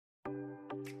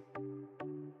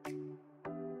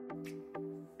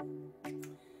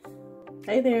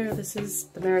Hi there, this is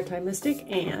the Maritime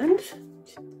Mystic, and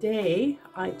today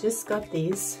I just got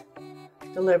these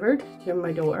delivered to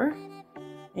my door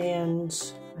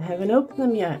and I haven't opened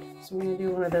them yet, so I'm going to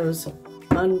do one of those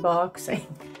unboxing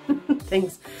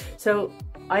things. So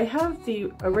I have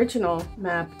the original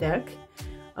map deck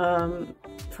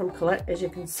from Collette. As you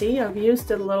can see, I've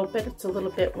used it a little bit. It's a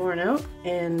little bit worn out,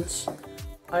 and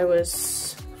I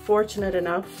was fortunate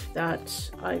enough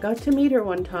that I got to meet her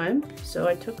one time, so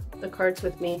I took the cards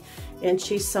with me and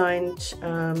she signed,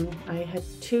 I had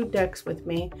 2 decks with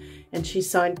me and she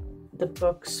signed the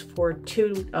books for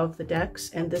 2 of the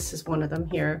decks, and this is one of them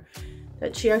here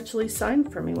that she actually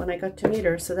signed for me when I got to meet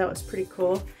her, so that was pretty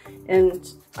cool. And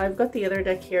I've got the other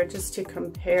deck here just to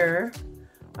compare,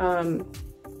 you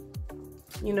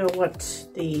know, what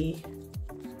the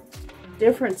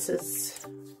differences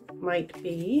might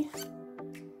be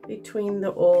between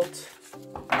the old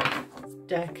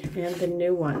deck and the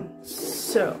new one.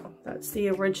 So that's the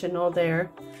original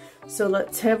there. So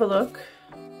let's have a look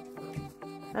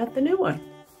at the new one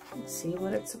and see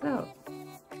what it's about.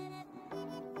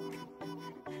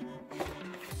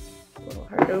 A little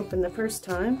hard to open the first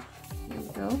time. There we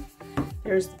go.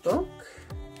 There's the book.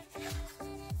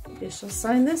 Maybe she'll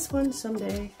sign this one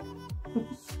someday.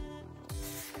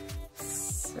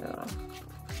 So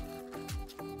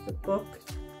the book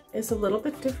is a little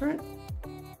bit different.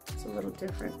 It's a little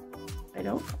different. I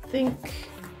don't think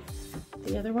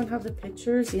the other one had the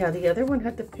pictures. Yeah, the other one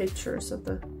had the pictures of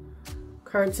the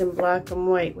cards in black and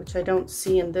white, which I don't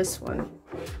see in this one.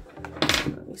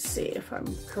 Let me see if I'm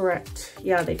correct.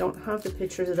 Yeah, they don't have the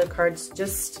pictures of the cards,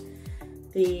 just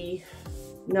the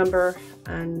number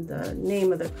and the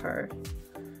name of the card.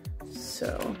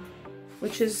 So,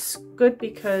 which is good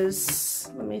because,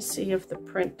 let me see if the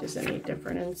print is any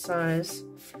different in size.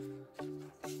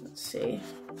 Let's see.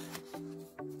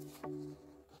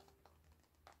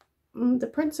 The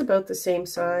print's about the same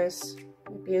size,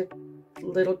 maybe a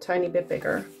little tiny bit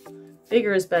bigger.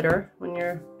 Bigger is better when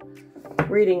you're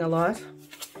reading a lot.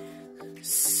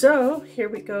 So here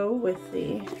we go with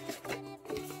the,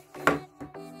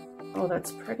 oh,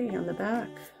 that's pretty on the back.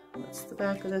 What's the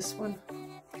back of this one?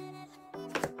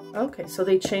 Okay, so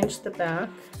they changed the back.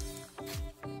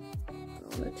 I'm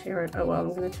gonna tear it. Oh well,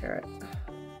 I'm gonna tear it.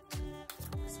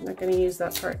 So I'm not gonna use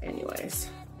that part anyways,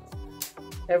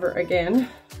 ever again.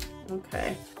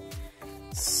 Okay,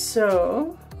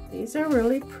 so these are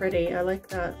really pretty. I like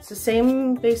that. It's the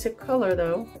same basic color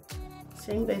though.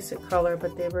 Same basic color,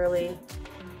 but they really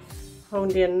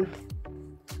honed in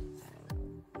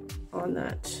on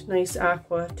that nice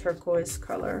aqua turquoise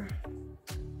color.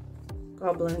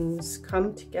 Goblins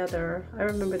come together. I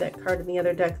remember that card in the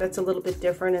other deck. That's a little bit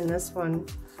different in this one.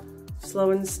 Slow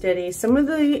and steady. Some of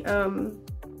the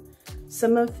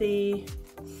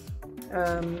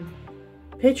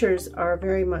pictures are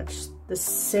very much the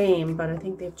same, but I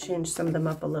think they've changed some of them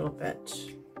up a little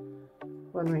bit.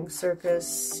 One Ring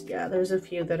Circus. Yeah, there's a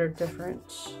few that are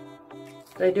different.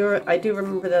 But I do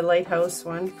remember the lighthouse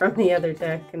one from the other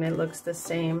deck, and it looks the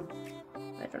same.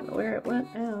 I don't know where it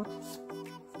went now.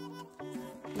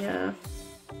 Yeah.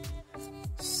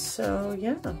 So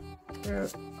yeah, they're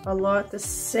a lot the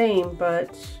same,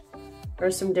 but there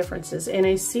are some differences. And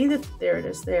I see that there it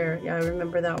is there. Yeah, I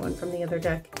remember that one from the other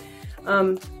deck.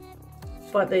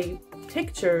 But the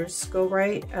pictures go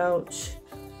right out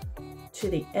to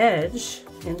the edge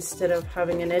instead of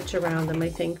having an edge around them. I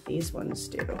think these ones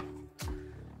do.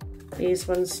 These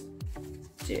ones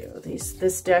do.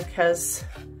 This deck has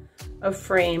a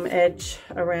frame edge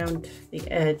around the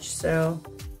edge, so,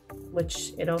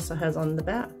 which it also has on the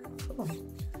back. Cool.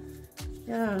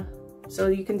 Yeah, so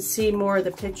you can see more of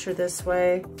the picture this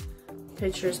way.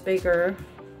 Picture's bigger,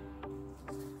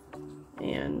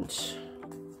 and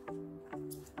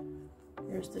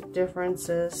here's the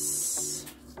differences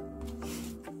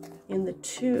in the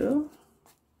 2.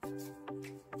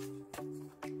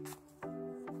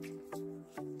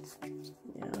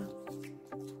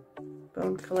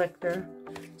 Bone Collector.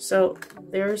 So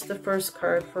there's the first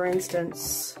card, for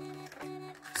instance.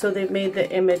 So they've made the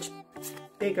image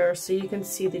bigger so you can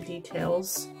see the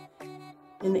details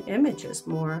in the images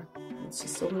more. It's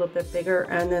just a little bit bigger.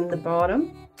 And then the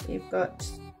bottom, you've got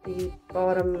the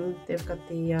bottom, they've got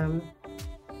the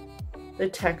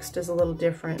text is a little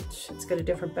different. It's got a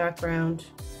different background.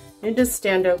 It does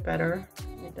stand out better.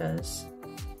 It does.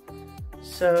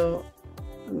 So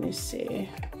let me see.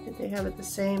 Did they have it the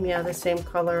same? Yeah, the same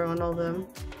color on all of them.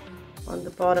 On the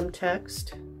bottom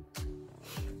text.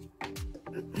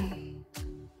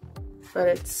 But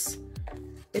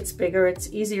it's bigger,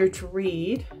 it's easier to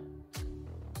read,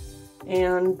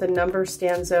 and the number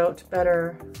stands out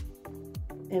better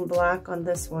in black on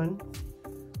this one.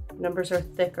 Numbers are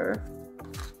thicker.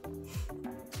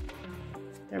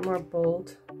 They're more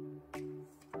bold,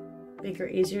 bigger,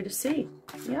 easier to see.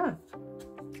 Yeah,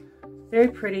 very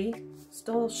pretty,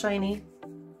 still shiny,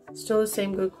 still the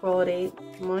same good quality.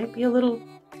 Might be a little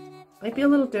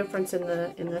difference in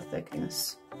the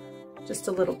thickness, just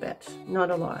a little bit,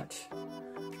 not a lot.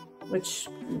 Which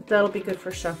that'll be good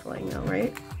for shuffling though,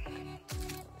 right?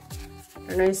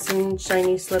 They're nice and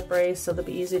shiny, slippery, so they'll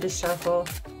be easy to shuffle.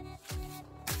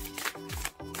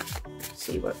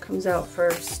 See what comes out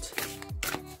first.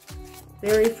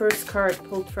 Very first card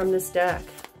pulled from this deck.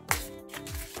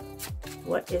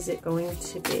 What is it going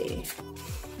to be?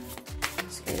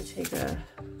 Just gonna take a,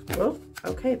 oh,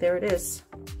 okay, there it is.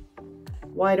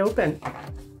 Wide open.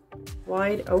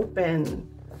 Wide open.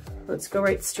 Let's go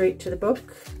right straight to the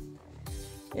book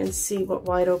and see what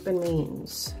wide open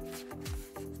means.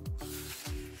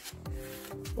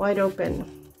 Wide open.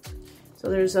 So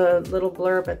there's a little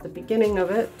blurb at the beginning of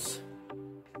it.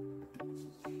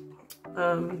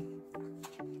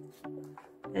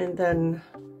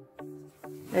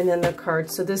 And then the card.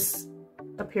 So this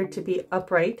appeared to be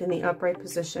upright, in the upright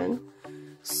position.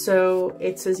 So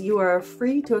it says, you are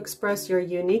free to express your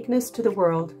uniqueness to the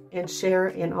world and share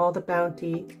in all the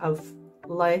bounty of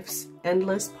life's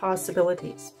endless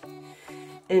possibilities.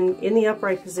 And in the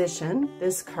upright position,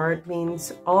 this card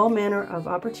means all manner of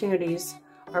opportunities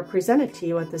are presented to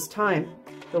you at this time.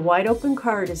 The wide open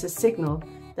card is a signal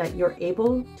that you're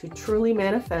able to truly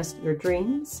manifest your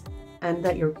dreams and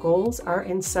that your goals are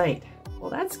in sight.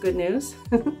 Well, that's good news.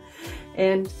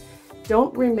 And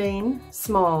don't remain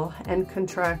small and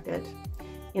contracted.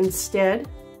 Instead,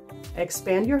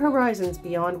 expand your horizons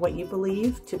beyond what you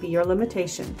believe to be your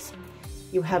limitations.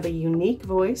 You have a unique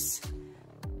voice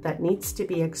that needs to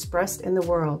be expressed in the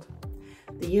world.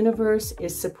 The universe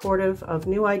is supportive of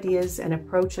new ideas and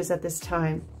approaches at this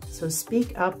time, so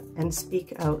speak up and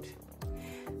speak out.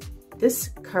 This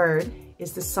card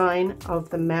is the sign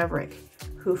of the maverick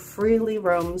who freely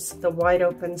roams the wide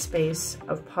open space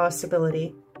of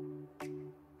possibility.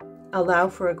 Allow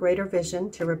for a greater vision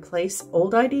to replace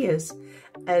old ideas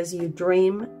as you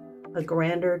dream a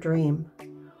grander dream.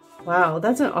 Wow,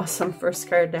 that's an awesome first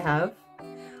card to have.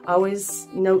 Always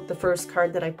note the first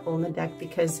card that I pull in the deck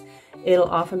because it'll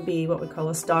often be what we call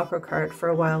a stalker card for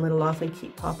a while, and it'll often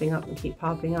keep popping up and keep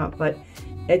popping up. But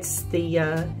it's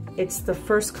the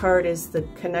first card is the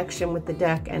connection with the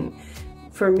deck, and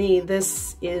for me,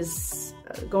 this is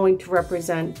going to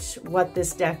represent what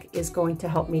this deck is going to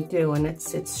help me do, and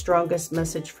it's its strongest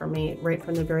message for me right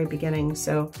from the very beginning.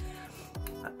 So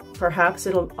perhaps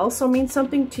it'll also mean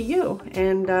something to you,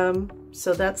 and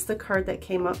so that's the card that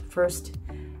came up first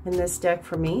in this deck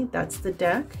for me. That's the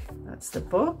deck, that's the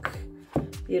book,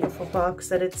 beautiful box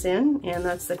that it's in, and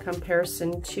that's the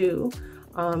comparison to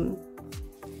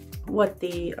what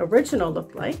the original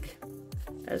looked like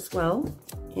as well,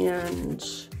 and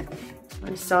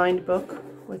my signed book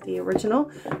with the original.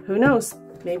 Who knows,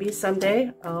 maybe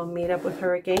someday I'll meet up with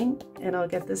her again and I'll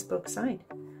get this book signed.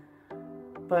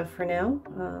 But for now,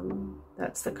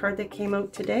 that's the card that came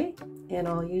out today, and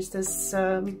I'll use this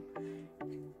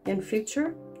in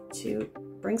future to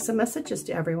bring some messages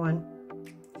to everyone.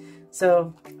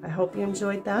 So I hope you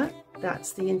enjoyed that.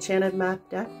 That's the Enchanted Map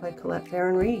deck by Collette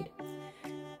Baron-Reid.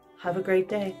 Have a great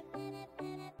day.